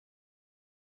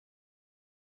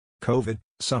COVID,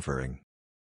 suffering.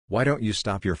 Why don't you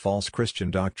stop your false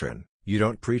Christian doctrine? You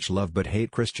don't preach love but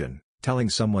hate Christian. Telling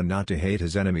someone not to hate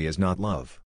his enemy is not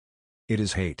love. It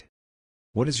is hate.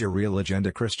 What is your real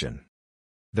agenda, Christian?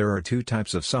 There are two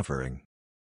types of suffering.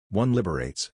 One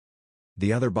liberates.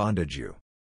 The other bondage you.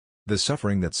 The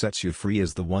suffering that sets you free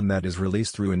is the one that is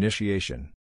released through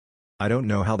initiation. I don't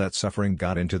know how that suffering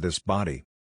got into this body.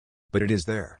 But it is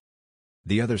there.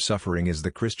 The other suffering is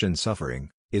the Christian suffering,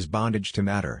 is bondage to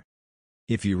matter.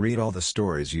 If you read all the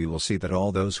stories you will see that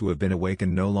all those who have been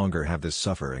awakened no longer have this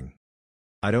suffering.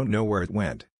 I don't know where it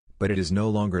went, but it is no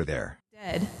longer there.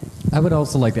 Dead. I would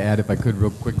also like to add, if I could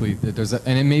real quickly, that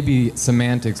and it may be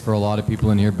semantics for a lot of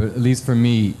people in here, but at least for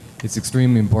me, it's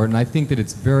extremely important. I think that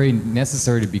it's very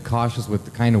necessary to be cautious with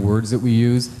the kind of words that we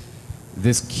use.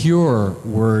 This cure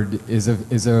word is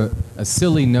a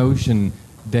silly notion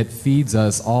that feeds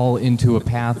us all into a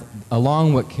path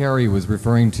along what Carrie was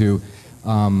referring to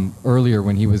earlier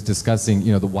when he was discussing,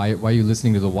 why are you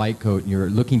listening to the white coat and you're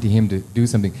looking to him to do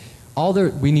something. All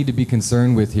that we need to be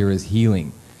concerned with here is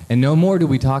healing. And no more do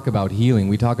we talk about healing.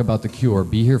 We talk about the cure.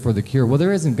 Be here for the cure. Well,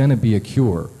 there isn't going to be a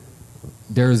cure.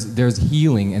 There's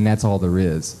healing, and that's all there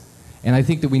is. And I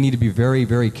think that we need to be very,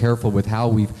 very careful with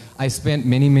how I spent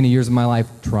many, many years of my life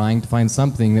trying to find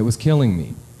something that was killing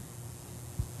me.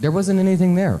 There wasn't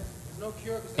anything there.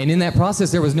 And in that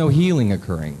process, there was no healing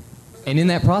occurring. And in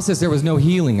that process, there was no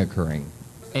healing occurring.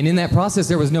 And in that process,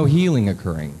 there was no healing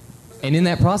occurring. And in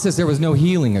that process, there was no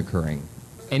healing occurring.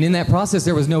 And in that process,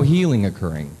 there was no healing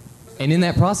occurring. And in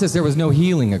that process, there was no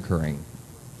healing occurring.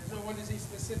 There's no one disease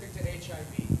specific to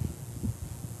HIV.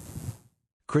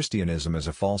 Christianism is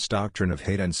a false doctrine of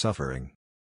hate and suffering.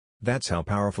 That's how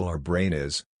powerful our brain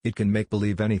is. It can make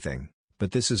believe anything,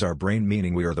 but this is our brain,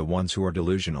 meaning we are the ones who are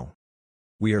delusional.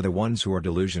 We are the ones who are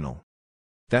delusional.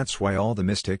 That's why all the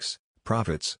mystics,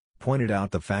 prophets, pointed out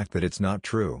the fact that it's not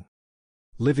true.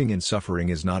 Living in suffering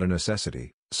is not a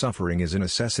necessity. Suffering is a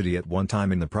necessity at one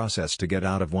time in the process to get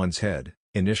out of one's head,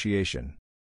 initiation.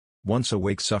 Once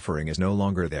awake, suffering is no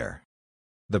longer there.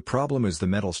 The problem is the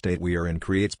mental state we are in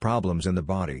creates problems in the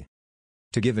body.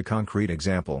 To give a concrete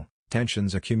example,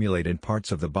 tensions accumulate in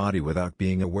parts of the body without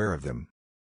being aware of them.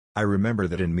 I remember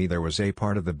that in me there was a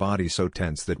part of the body so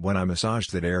tense that when I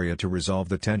massaged that area to resolve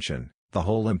the tension, the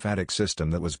whole lymphatic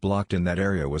system that was blocked in that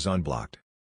area was unblocked.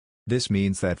 This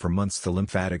means that for months the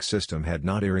lymphatic system had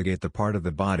not irrigated the part of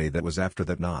the body that was after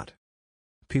that knot.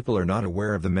 People are not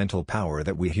aware of the mental power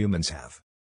that we humans have,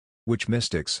 which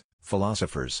mystics,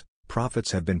 philosophers,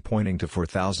 prophets have been pointing to for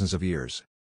thousands of years.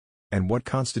 And what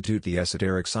constitute the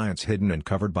esoteric science hidden and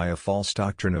covered by a false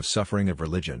doctrine of suffering of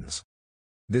religions.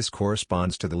 This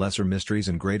corresponds to the lesser mysteries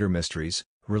and greater mysteries,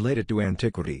 related to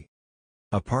antiquity.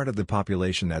 A part of the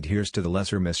population adheres to the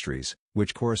lesser mysteries,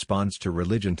 which corresponds to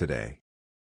religion today.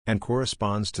 And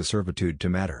corresponds to servitude to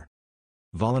matter.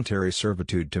 Voluntary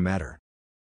servitude to matter.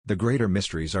 The greater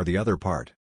mysteries are the other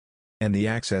part. And the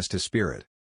access to spirit.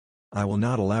 I will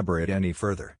not elaborate any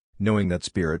further, knowing that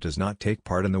spirit does not take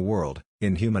part in the world,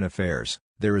 in human affairs,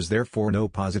 there is therefore no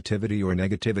positivity or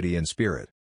negativity in spirit.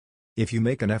 If you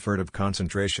make an effort of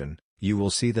concentration, you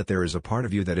will see that there is a part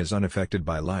of you that is unaffected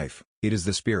by life, it is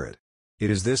the spirit.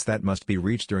 It is this that must be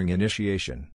reached during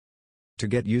initiation. To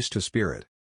get used to spirit.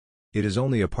 It is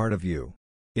only a part of you.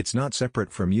 It's not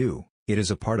separate from you, it is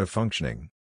a part of functioning.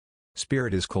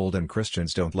 Spirit is cold and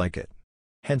Christians don't like it.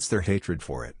 Hence their hatred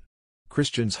for it.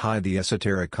 Christians hide the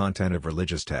esoteric content of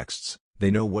religious texts,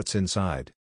 they know what's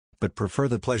inside. But prefer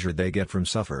the pleasure they get from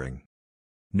suffering.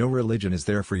 No religion is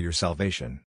there for your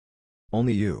salvation.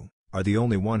 Only you are the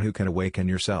only one who can awaken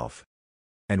yourself.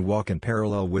 And walk in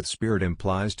parallel with spirit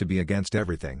implies to be against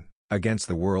everything, against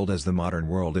the world as the modern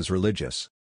world is religious.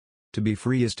 To be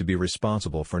free is to be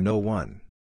responsible for no one.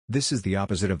 This is the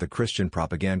opposite of the Christian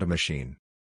propaganda machine.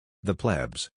 The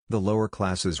plebs, the lower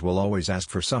classes will always ask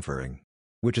for suffering.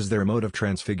 Which is their mode of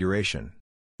transfiguration.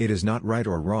 It is not right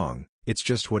or wrong, it's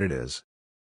just what it is.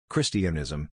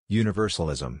 Christianism,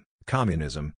 universalism,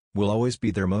 communism, will always be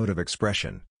their mode of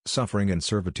expression, suffering and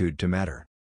servitude to matter.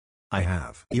 I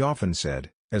have often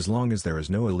said, as long as there is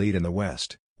no elite in the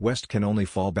West, West can only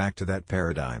fall back to that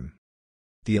paradigm.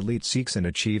 The elite seeks and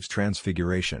achieves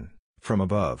transfiguration, from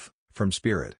above, from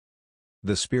spirit.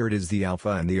 The spirit is the Alpha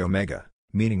and the Omega,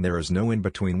 meaning there is no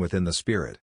in-between within the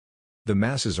spirit. The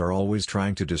masses are always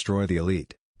trying to destroy the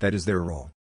elite, that is their role.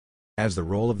 As the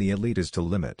role of the elite is to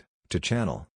limit, to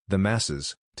channel, the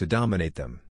masses, to dominate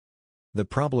them. The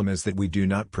problem is that we do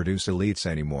not produce elites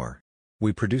anymore.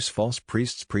 We produce false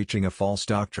priests preaching a false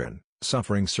doctrine,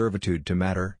 suffering servitude to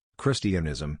matter,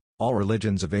 Christianism, all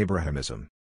religions of Abrahamism.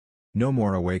 No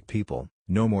more awake people,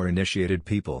 no more initiated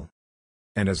people.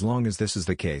 And as long as this is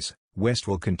the case, West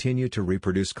will continue to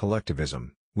reproduce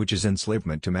collectivism, which is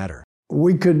enslavement to matter.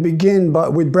 We could begin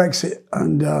with Brexit,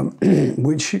 and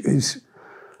which is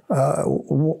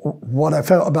what I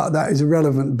felt about that is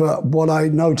irrelevant. But what I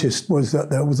noticed was that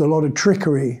there was a lot of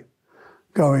trickery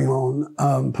going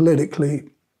on politically,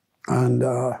 and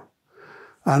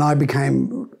I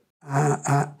became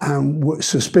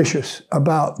suspicious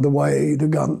about the way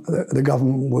the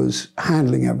government was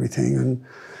handling everything, and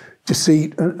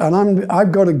deceit. And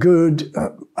I've got a good,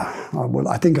 well,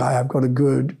 I think I have got a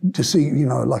good deceit,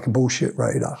 like a bullshit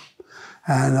radar.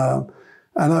 And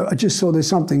I just saw there's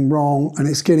something wrong, and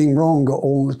it's getting wronger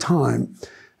all the time.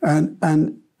 And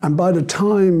by the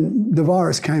time the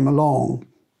virus came along,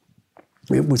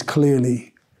 it was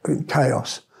clearly in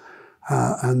chaos.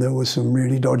 And there were some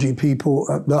really dodgy people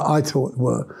that I thought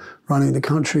were running the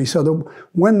country. So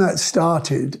when that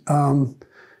started,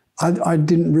 I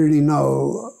didn't really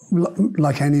know,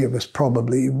 like any of us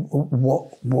probably,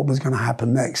 what was going to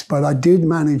happen next. But I did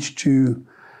manage to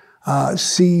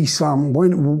see some,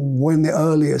 when the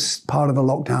earliest part of the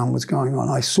lockdown was going on,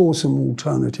 I saw some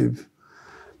alternative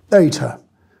data,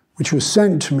 which was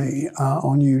sent to me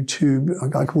on YouTube, a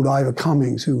guy called Ivor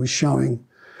Cummings, who was showing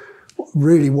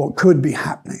really what could be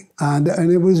happening. And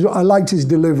it was, I liked his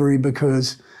delivery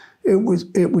because it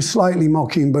was slightly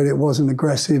mocking, but it wasn't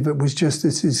aggressive. It was just,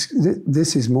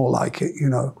 this is more like it,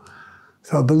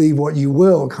 So believe what you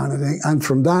will kind of thing. And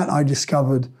from that, I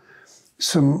discovered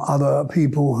some other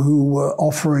people who were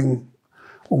offering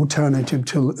alternative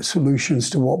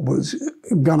solutions to what was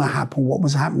going to happen, what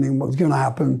was happening, what was going to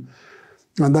happen.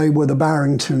 And they were the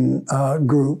Barrington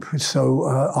group. So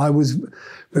I was,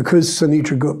 because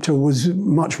Sunitra Gupta was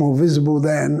much more visible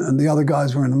then, and the other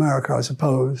guys were in America, I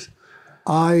suppose,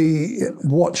 I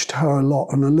watched her a lot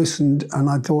and I listened, and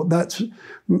I thought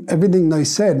everything they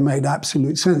said made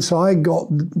absolute sense. So I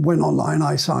went online,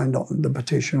 I signed the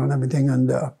petition and everything,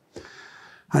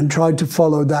 and tried to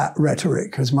follow that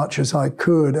rhetoric as much as I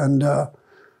could. And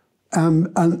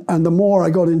the more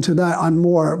I got into that, I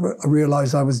more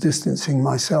realized I was distancing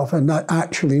myself, and that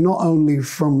actually not only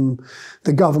from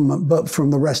the government, but from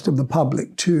the rest of the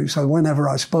public too. So whenever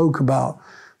I spoke about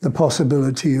the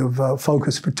possibility of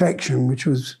focus protection, which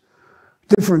was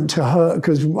different to her,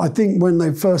 because I think when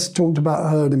they first talked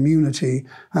about herd immunity,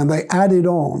 and they added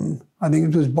on, I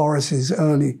think it was Boris's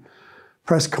early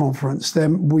press conference,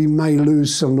 then we may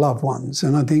lose some loved ones.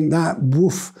 And I think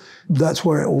that's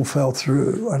where it all fell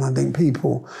through. And I think I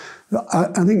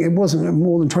think it wasn't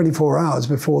more than 24 hours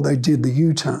before they did the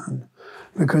U-turn,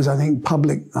 because I think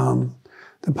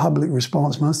the public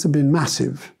response must have been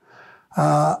massive.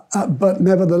 But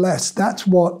nevertheless, that's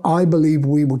what I believe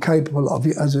we were capable of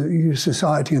as a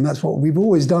society, and that's what we've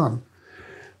always done.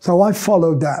 So I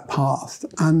followed that path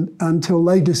until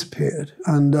they disappeared.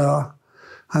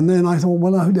 And then I thought,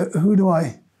 well, who do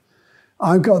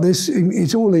I've got this,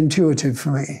 it's all intuitive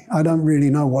for me. I don't really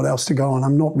know what else to go on.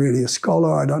 I'm not really a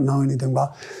scholar. I don't know anything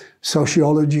about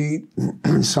sociology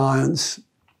and science.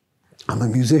 I'm a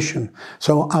musician.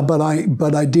 So, but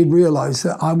I did realize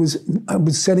that I was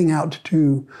setting out to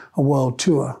do a world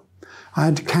tour. I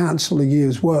had to cancel a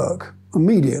year's work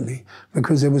immediately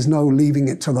because there was no leaving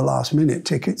it to the last minute.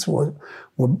 Tickets were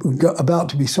about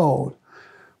to be sold,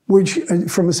 which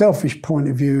from a selfish point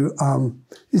of view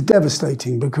is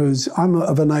devastating, because I'm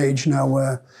of an age now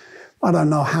where I don't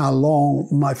know how long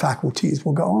my faculties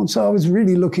will go on. So I was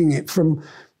really looking at it from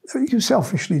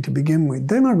selfishly to begin with.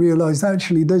 Then I realized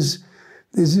actually there's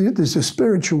a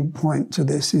spiritual point to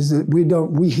this, is that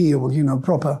we heal,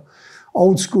 proper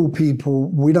old school people.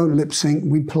 We don't lip sync,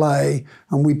 we play,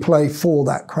 and we play for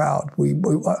that crowd.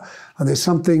 There's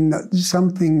something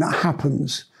that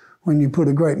happens when you put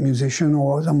a great musician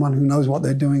or someone who knows what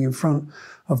they're doing in front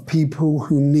of people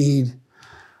who need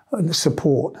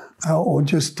support or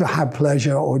just to have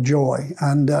pleasure or joy.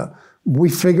 And we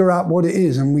figure out what it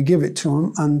is and we give it to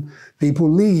them, and people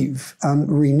leave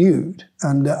renewed.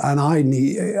 And I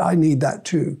need that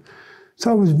too. So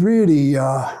I was really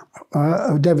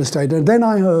devastated. Then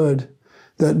I heard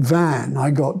that Van,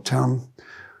 I got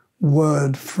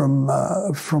word from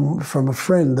a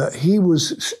friend that he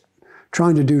was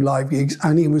trying to do live gigs,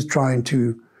 and he was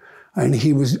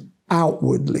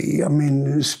outwardly,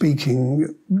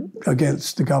 speaking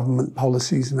against the government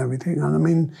policies and everything.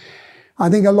 And I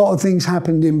think a lot of things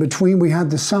happened in between. We had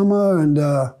the summer, and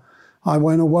I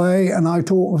went away, and I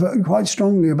thought quite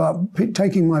strongly about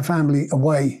taking my family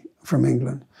away from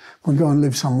England. We'll go and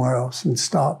live somewhere else and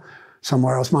start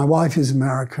somewhere else. My wife is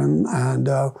American, and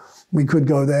we could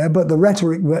go there, but the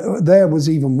rhetoric there was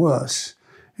even worse.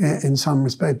 in some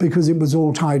respect, because it was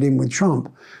all tied in with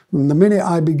Trump. From the minute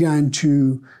I began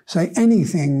to say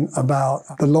anything about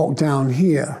the lockdown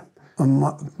here and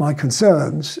my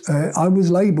concerns, I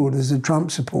was labeled as a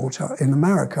Trump supporter in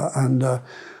America, and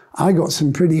I got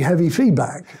some pretty heavy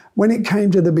feedback. When it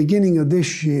came to the beginning of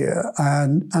this year,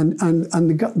 and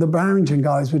the Barrington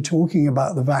guys were talking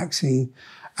about the vaccine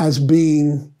as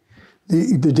being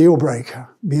the deal breaker,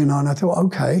 you know, and I thought,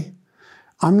 okay,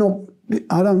 I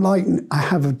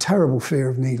have a terrible fear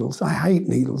of needles. I hate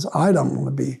needles. I don't want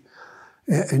to be,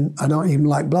 and I don't even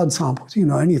like blood samples, you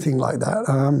know, anything like that.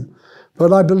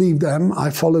 But I believed them.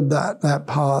 I followed that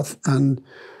path, and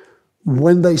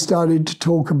when they started to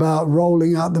talk about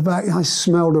rolling out the vaccine, I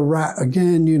smelled a rat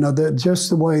again, you know, just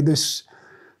the way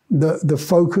the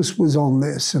focus was on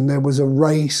this, and there was a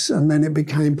race, and then it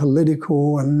became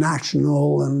political and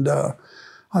national, and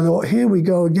I thought, here we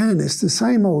go again, it's the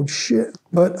same old shit.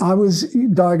 But I was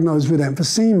diagnosed with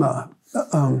emphysema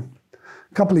a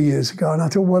couple of years ago, and I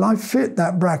thought, well, I fit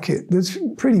that bracket. That's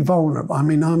pretty vulnerable. I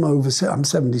mean, I'm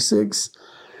 76.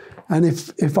 And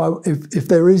if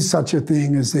there is such a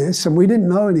thing as this, and we didn't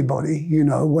know anybody, you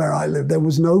know, where I lived, there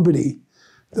was nobody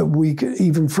that we could,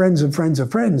 even friends of friends of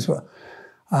friends were.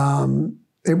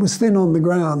 It was thin on the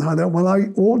ground. I thought, well, I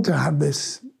ought to have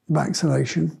this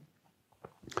vaccination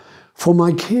for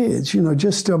my kids, you know,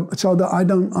 just so that I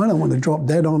don't want to drop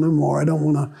dead on them, or I don't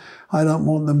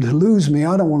want them to lose me.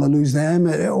 I don't want to lose them.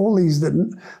 All these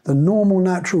the normal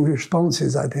natural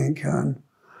responses, I think.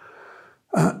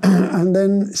 And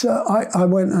then, so I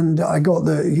went and I got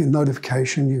the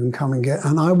notification, you can come and get,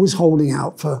 and I was holding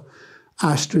out for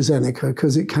AstraZeneca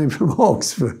because it came from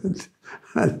Oxford.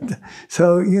 And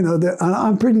so, you know,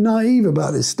 I'm pretty naive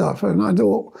about this stuff. And I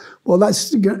thought, well,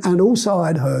 that's, and also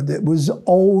I'd heard that it was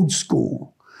old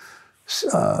school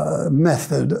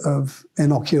method of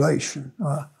inoculation.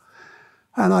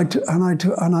 And I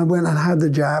went and had the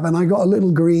jab, and I got a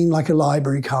little green, like a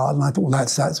library card, and I thought, well,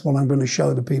 that's what I'm going to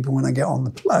show the people when I get on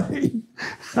the plane.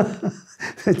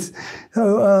 There's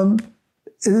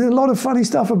a lot of funny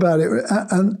stuff about it,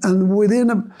 and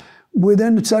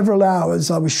within several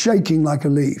hours, I was shaking like a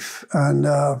leaf, and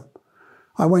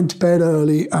I went to bed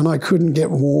early, and I couldn't get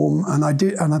warm, and I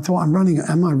thought,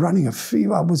 am I running a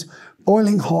fever? I was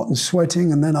boiling hot and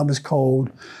sweating, and then I was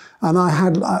cold. And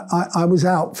I was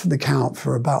out for the count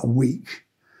for about a week.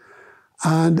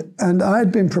 And I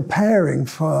had been preparing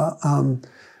for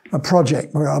a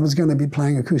project where I was going to be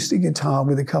playing acoustic guitar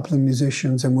with a couple of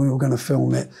musicians, and we were going to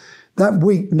film it. That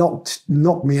week knocked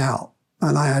me out,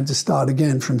 and I had to start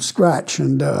again from scratch.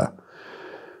 And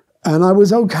I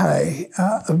was okay,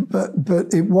 but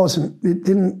it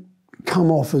didn't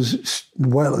come off as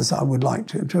well as I would like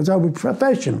to. Because I would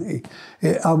professionally,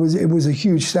 it was a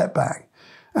huge setback.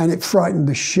 And it frightened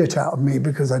the shit out of me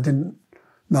because I didn't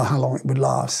know how long it would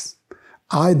last.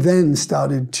 I then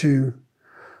started to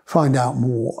find out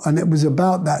more. And it was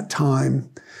about that time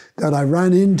that I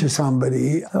ran into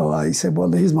somebody. So I said,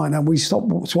 well, here's my number. We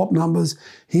swapped numbers.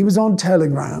 He was on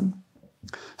Telegram.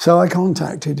 So I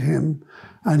contacted him,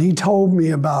 and he told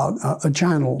me about a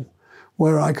channel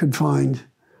where I could find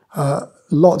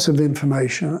lots of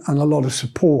information and a lot of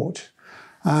support.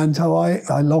 And so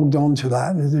I logged on to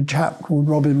that. There's a chap called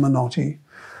Robin Minotti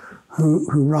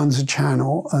who runs a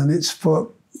channel, and it's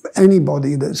for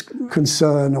anybody that's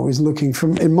concerned or is looking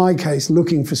for, in my case,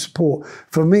 looking for support.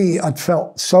 For me, I'd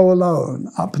felt so alone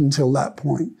up until that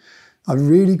point. I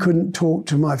really couldn't talk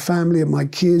to my family and my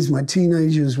kids. My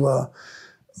teenagers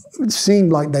it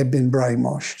seemed like they'd been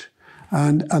brainwashed.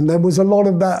 And there was a lot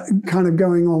of that kind of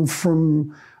going on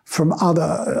from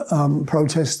other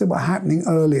protests that were happening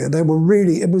earlier.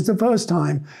 It was the first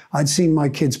time I'd seen my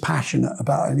kids passionate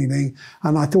about anything,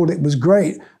 and I thought it was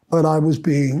great, but I was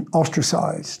being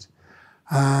ostracized.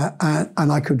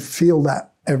 And I could feel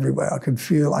that everywhere. I could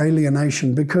feel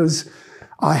alienation because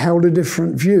I held a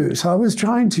different view. So I was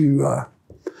trying to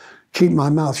keep my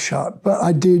mouth shut, but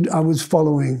I was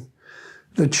following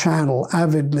the channel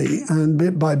avidly, and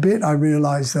bit by bit I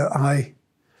realized that I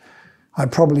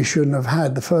probably shouldn't have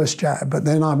had the first jab, but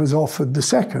then I was offered the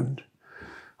second.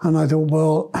 And I thought,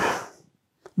 well,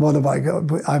 what have I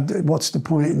got? What's the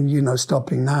point in,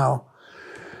 stopping now?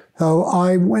 So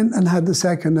I went and had the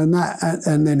second, and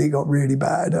then it got really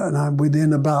bad. And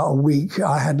within about a week,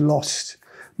 I had lost,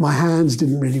 my hands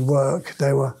didn't really work.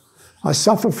 I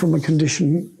suffer from a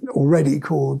condition already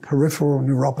called peripheral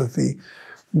neuropathy,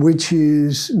 which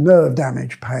is nerve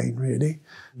damage pain, really,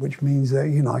 which means that,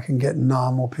 I can get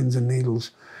numb or pins and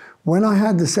needles. When I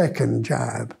had the second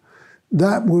jab,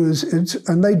 that was,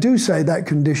 and they do say that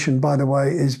condition, by the way,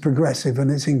 is progressive and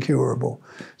it's incurable.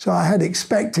 So I had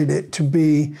expected it to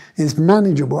be, it's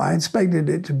manageable. I expected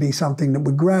it to be something that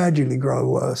would gradually grow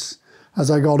worse as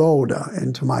I got older,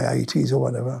 into my 80s or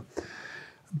whatever.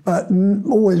 But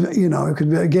always, you know, I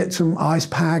could get some ice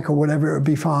pack or whatever, it would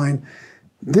be fine.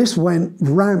 This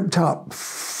ramped up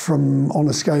from, on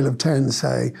a scale of 10,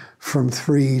 say, from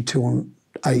 3 to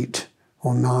 8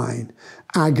 or 9.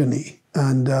 Agony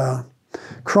and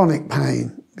chronic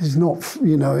pain. It's not,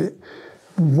 you know,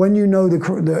 when you know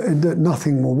that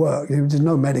nothing will work, there's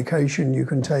no medication you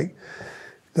can take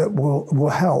that will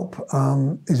help,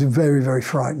 is very, very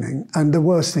frightening. And the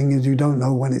worst thing is you don't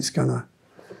know when it's going to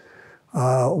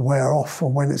wear off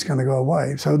or when it's going to go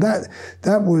away. So that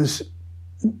was,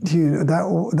 you know,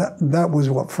 that was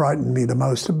what frightened me the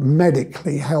most,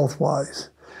 medically, health-wise.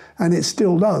 And it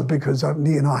still does, because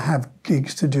you know, I have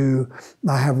gigs to do,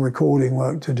 I have recording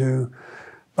work to do,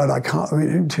 but I can't, I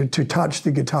mean, to touch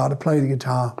the guitar, to play the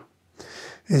guitar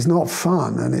is not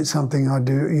fun, and it's something I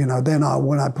do, you know, then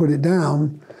when I put it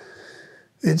down,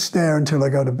 it's there until I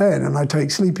go to bed, and I take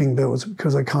sleeping pills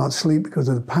because I can't sleep because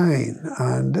of the pain,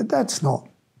 and it's not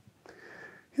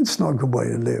a good way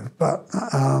to live. But,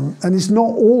 and it's not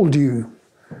all due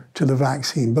to the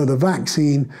vaccine, but the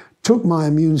vaccine took my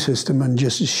immune system and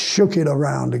just shook it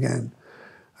around again.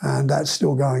 And that's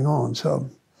still going on, so.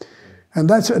 And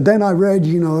then I read,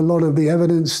 you know, a lot of the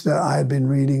evidence that I had been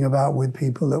reading about with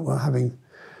people that were having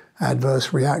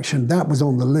adverse reaction. That was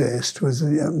on the list, was,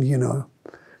 you know,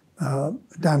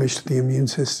 damage to the immune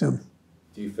system.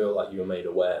 Do you feel like you were made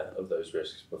aware of those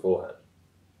risks beforehand?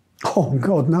 Oh,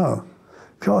 God, no.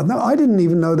 God, no. I didn't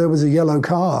even know there was a yellow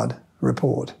card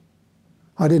report.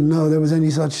 I didn't know there was any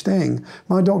such thing.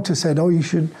 My doctor said, oh, you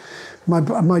should, my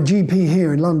GP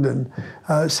here in London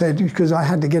said, because I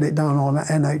had to get it done on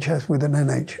NHS with an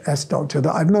NHS doctor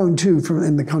that I've known too from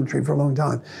in the country for a long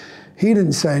time. He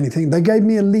didn't say anything. They gave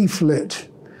me a leaflet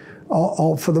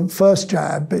for the first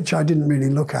jab, which I didn't really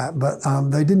look at, but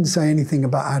they didn't say anything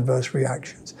about adverse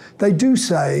reactions. They do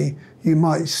say you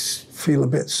might feel a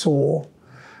bit sore,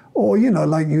 or, you know,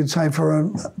 like you'd say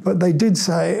but they did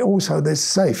say also they're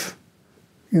safe.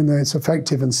 You know, it's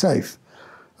effective and safe.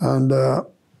 And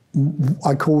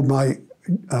I called the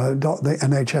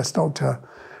NHS doctor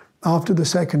after the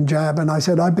second jab, and I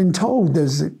said, I've been told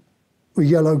there's a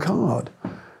yellow card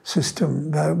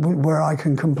system where I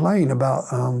can complain about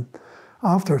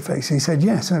after effects. He said,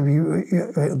 yes,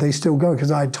 they still go,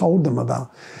 because I told them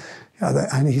about.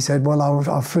 And he said, well,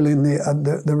 I'll fill in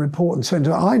the report and send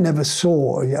it. I never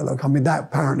saw a yellow card. I mean,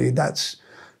 apparently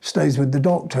stays with the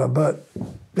doctor, but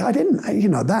I didn't, you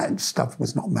know, that stuff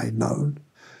was not made known.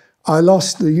 I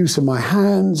lost the use of my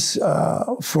hands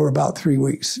for about 3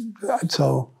 weeks.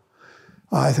 So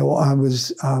I thought I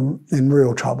was in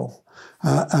real trouble.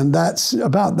 And that's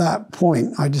about that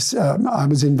point, I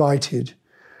was invited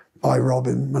by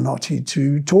Robin Minotti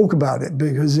to talk about it,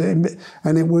 because and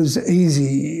it was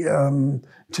easy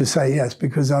to say yes,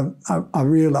 because I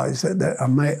realized that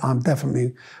I'm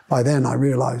definitely, by then I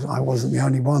realized I wasn't the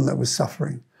only one that was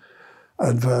suffering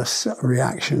adverse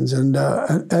reactions. And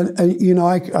you know,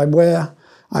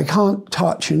 I can't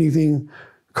touch anything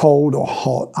cold or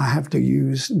hot. I have to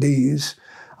use these,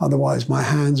 otherwise my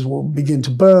hands will begin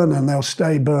to burn and they'll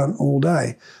stay burnt all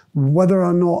day. Whether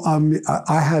or not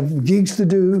I have gigs to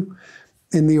do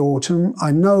in the autumn,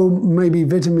 I know maybe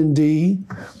vitamin D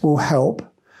will help.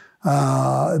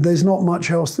 There's not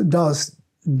much else that does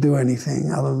do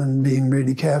anything other than being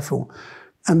really careful.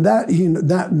 And that, you know,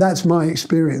 that's my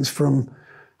experience from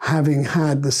having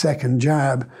had the second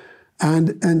jab.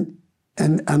 And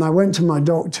I went to my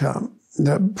doctor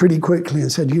pretty quickly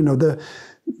and said, you know,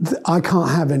 I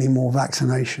can't have any more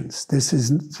vaccinations. This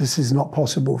is not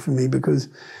possible for me, because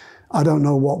I don't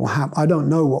know what will happen. I don't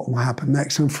know what will happen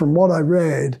next. And from what I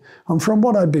read, and from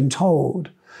what I'd been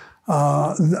told,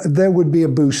 there would be a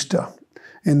booster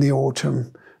in the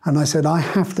autumn. And I said, I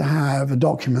have to have a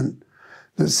document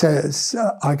that says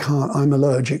I'm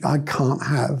allergic, I can't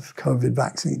have COVID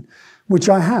vaccine, which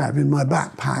I have in my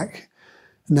backpack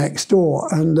next door.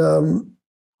 And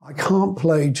I can't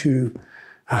play to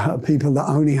people that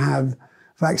only have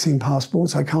vaccine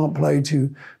passports. I can't play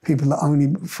to people that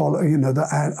only follow, you know, that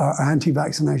are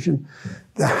anti-vaccination.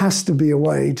 There has to be a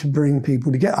way to bring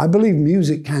people together. I believe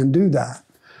music can do that,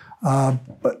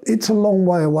 but it's a long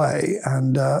way away,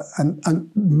 and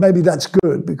maybe that's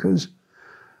good, because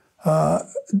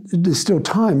there's still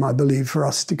time, I believe, for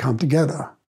us to come together.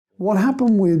 What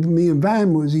happened with me and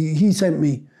Van was he sent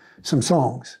me some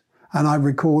songs, and I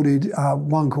recorded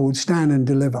one called Stand and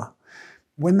Deliver.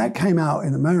 When that came out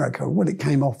in America, well, it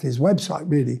came off his website,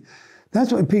 really.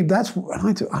 That's what people. That's what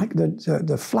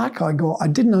the flack I got. I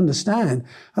didn't understand,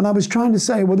 and I was trying to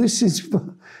say, well, this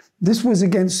was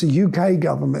against the UK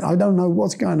government. I don't know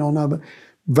what's going on now, but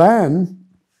Van,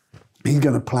 he's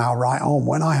going to plough right on.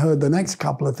 When I heard the next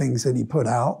couple of things that he put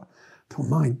out, I thought,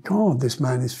 my God, this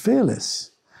man is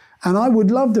fearless, and I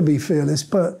would love to be fearless,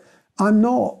 but I'm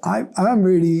not. I'm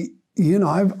really,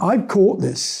 I've caught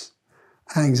this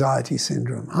anxiety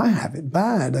syndrome. I have it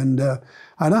bad, and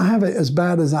I don't have it as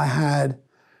bad as I had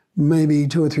maybe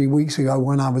 2 or 3 weeks ago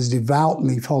when I was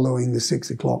devoutly following the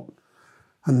 6 o'clock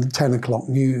and the 10 o'clock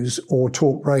news or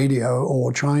talk radio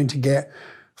or trying to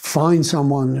find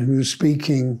someone who's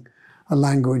speaking a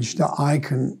language that I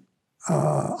can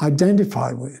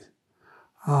identify with.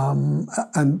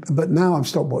 But now I've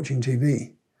stopped watching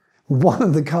TV. One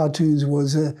of the cartoons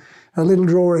was a little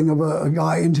drawing of a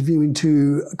guy interviewing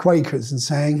 2 Quakers and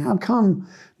saying, how come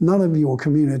none of your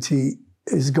community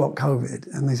has got COVID?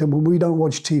 And they said, well, we don't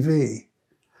watch TV.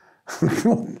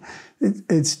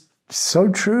 It's so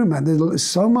true, man. There's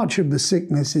so much of the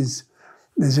sickness is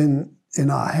in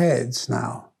our heads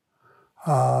now.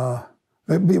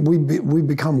 We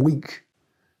become weak,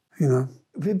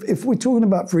 If we're talking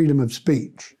about freedom of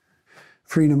speech,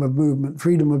 freedom of movement,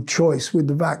 freedom of choice with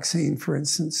the vaccine, for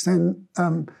instance, then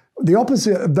the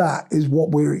opposite of that is what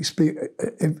we're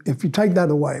experiencing. If you take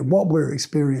that away, what we're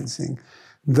experiencing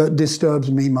that disturbs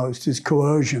me most is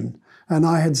coercion. And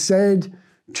I had said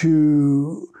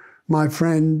to my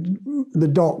friend, the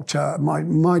doctor,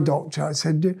 my doctor, I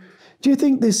said, do you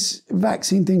think this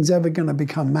vaccine thing's ever going to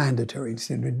become mandatory? He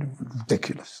said,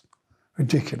 ridiculous.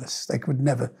 They could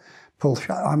never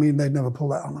they'd never pull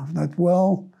that on. I thought,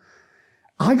 well,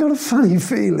 I got a funny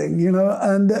feeling,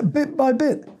 and bit by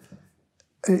bit,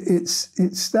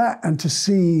 it's that, and to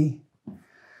see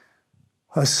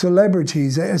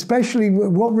celebrities, especially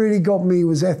what really got me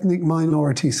was ethnic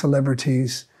minority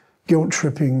celebrities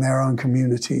guilt-tripping their own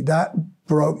community. That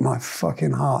broke my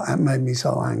fucking heart. That made me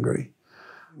so angry.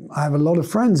 I have a lot of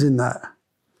friends in that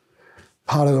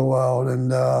part of the world,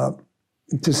 and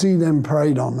to see them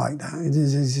preyed on like that,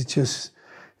 it's just...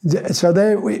 So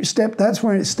that's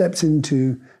where it steps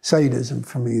into sadism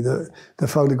for me, the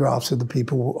photographs of the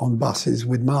people on buses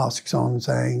with masks on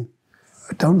saying,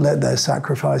 don't let their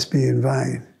sacrifice be in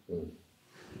vain.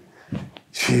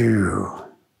 Phew,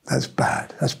 that's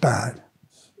bad.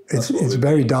 It's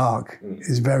very dark.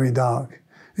 It's very dark.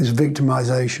 It's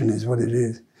victimization is what it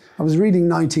is. I was reading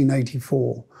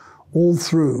 1984 all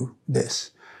through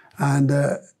this, and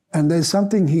there's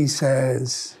something he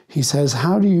says. He says,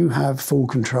 how do you have full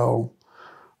control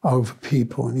over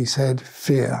people? And he said,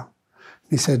 fear.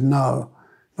 He said, no,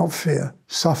 not fear.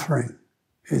 Suffering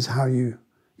is how you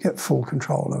get full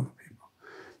control over people.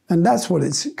 And that's what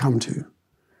it's come to.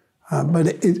 But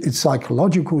it's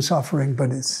psychological suffering,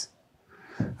 but it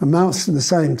amounts to the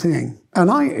same thing.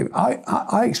 And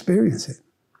I experience it.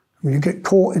 When you get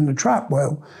caught in the trap,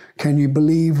 well, can you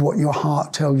believe what your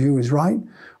heart tells you is right?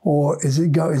 Or is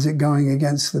it going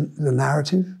against the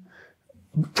narrative?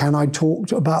 Can I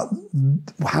talk about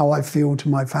how I feel to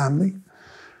my family?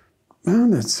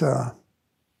 Man, it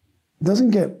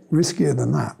doesn't get riskier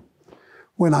than that.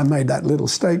 When I made that little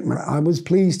statement, I was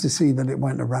pleased to see that it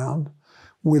went around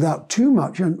without too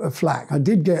much flack. I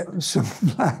did get some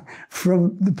flack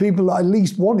from the people I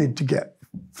least wanted to get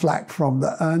flack from.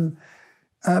 But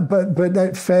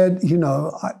that fed,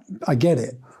 I get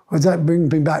it. Does that bring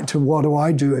me back to what do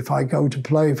I do if I go to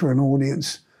play for an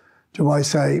audience? Do I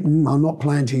say, I'm not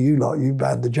playing to you lot, you've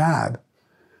had the jab?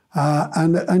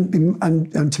 And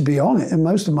to be honest, and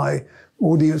most of my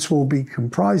audience will be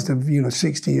comprised of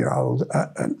 60-year-olds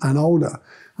and older.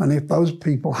 And if those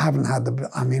people haven't had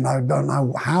I don't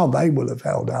know how they will have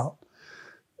held out.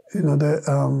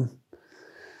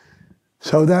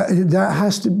 So that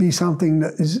has to be something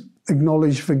that is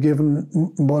acknowledged, forgiven,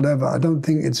 whatever. I don't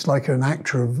think it's like an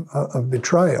act of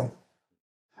betrayal.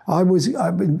 I was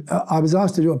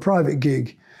asked to do a private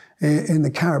gig in the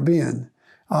Caribbean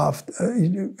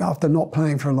after not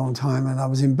playing for a long time, and I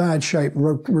was in bad shape,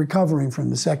 recovering from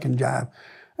the second jab.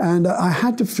 And I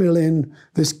had to fill in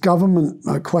this government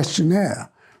questionnaire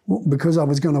because I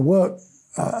was going to work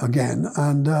again.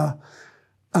 And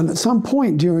at some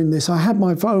point during this, I had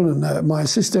my phone, and my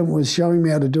assistant was showing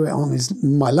me how to do it on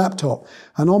my laptop.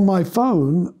 And on my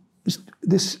phone,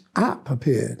 this app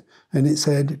appeared, and it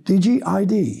said,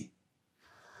 DigiID.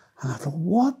 And I thought,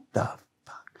 what the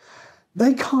fuck?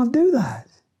 They can't do that.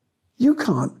 You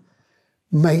can't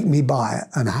make me buy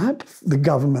an app, the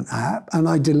government app, and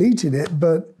I deleted it.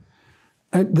 But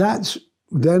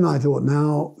then I thought,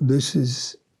 now this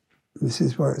is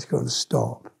where it's going to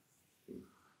stop.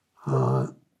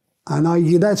 And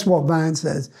that's what Van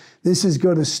says. This has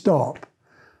got to stop.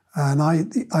 And I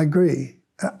agree.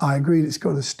 I agree it's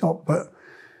got to stop. But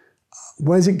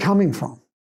where's it coming from?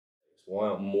 Why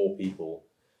aren't more people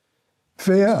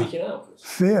Fear. speaking out?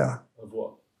 Fear. Of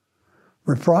what?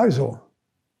 Reprisal.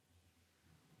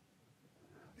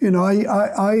 You know,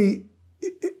 I've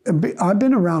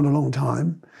been around a long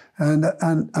time, and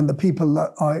the people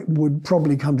that I would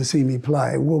probably come to see me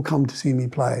play will come to see me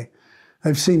play.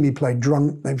 They've seen me play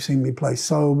drunk, they've seen me play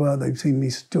sober, they've seen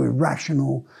me do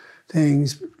irrational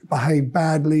things, behave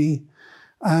badly,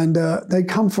 and they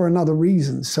come for another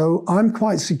reason. So I'm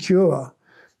quite secure.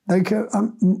 My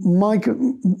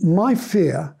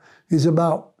fear is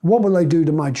about what will they do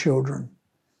to my children.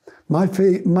 My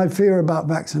fear about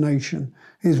vaccination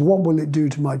is what will it do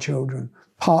to my children.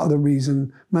 Part of the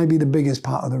reason, maybe the biggest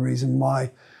part of the reason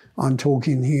why I'm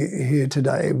talking here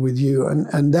today with you,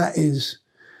 and that is,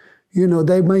 you know,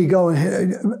 they may go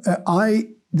ahead.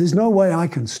 There's no way I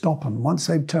can stop them once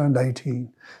they've turned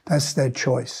 18. That's their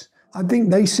choice. I think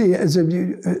they see it as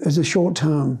a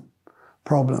short-term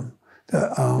problem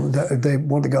that they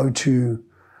want to go to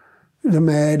the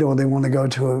Med or they want to go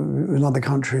to another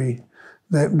country.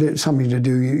 There's something to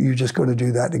do. You just got to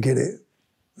do that to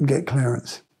get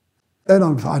clearance. I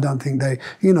don't think they,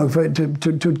 you know,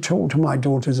 to talk to my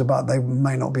daughters about they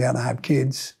may not be able to have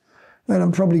kids, they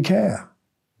don't probably care.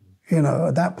 You know,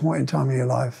 at that point in time in your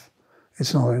life,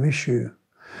 it's not an issue.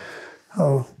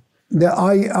 Oh,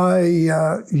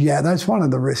 yeah, that's one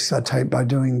of the risks I take by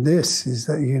doing this is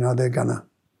that, you know, they're gonna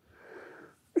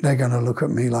look at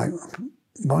me like,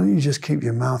 why don't you just keep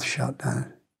your mouth shut,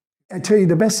 Dad? I tell you,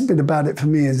 the best bit about it for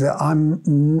me is that I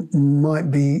might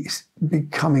be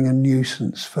becoming a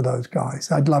nuisance for those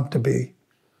guys. I'd love to be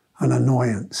an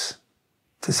annoyance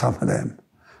to some of them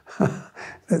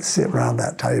that sit around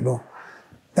that table.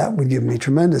 That would give me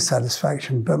tremendous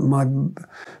satisfaction. But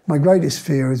my greatest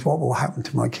fear is what will happen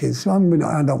to my kids. I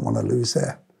don't want to lose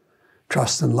their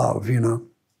trust and love, you know.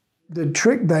 The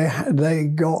trick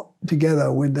they got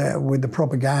together with the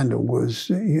propaganda was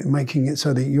making it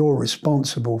so that you're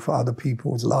responsible for other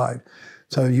people's lives.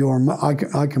 So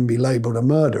I can be labelled a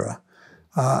murderer,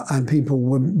 and people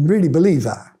would really believe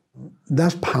that.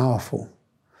 That's powerful.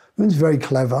 It's very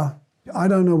clever. I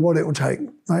don't know what it will take.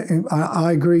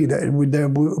 I agree that there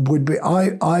would be.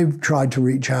 I've tried to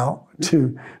reach out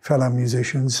to fellow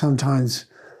musicians. Sometimes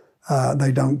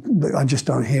they don't. I just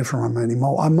don't hear from them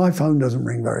anymore. My phone doesn't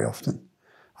ring very often.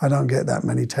 I don't get that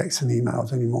many texts and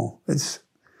emails anymore. It's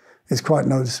quite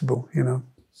noticeable, you know.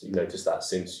 So you noticed that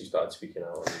since you started speaking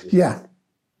out? Yeah.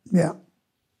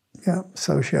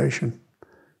 Association.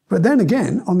 But then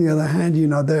again, on the other hand, you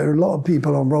know, there are a lot of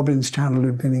people on Robin's channel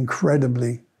who've been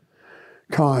incredibly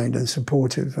kind and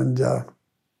supportive, and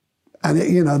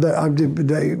you know,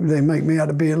 they make me out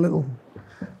to be a little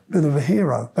bit of a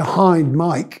hero behind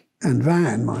Mike and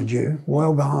Van, mind you,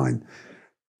 well behind.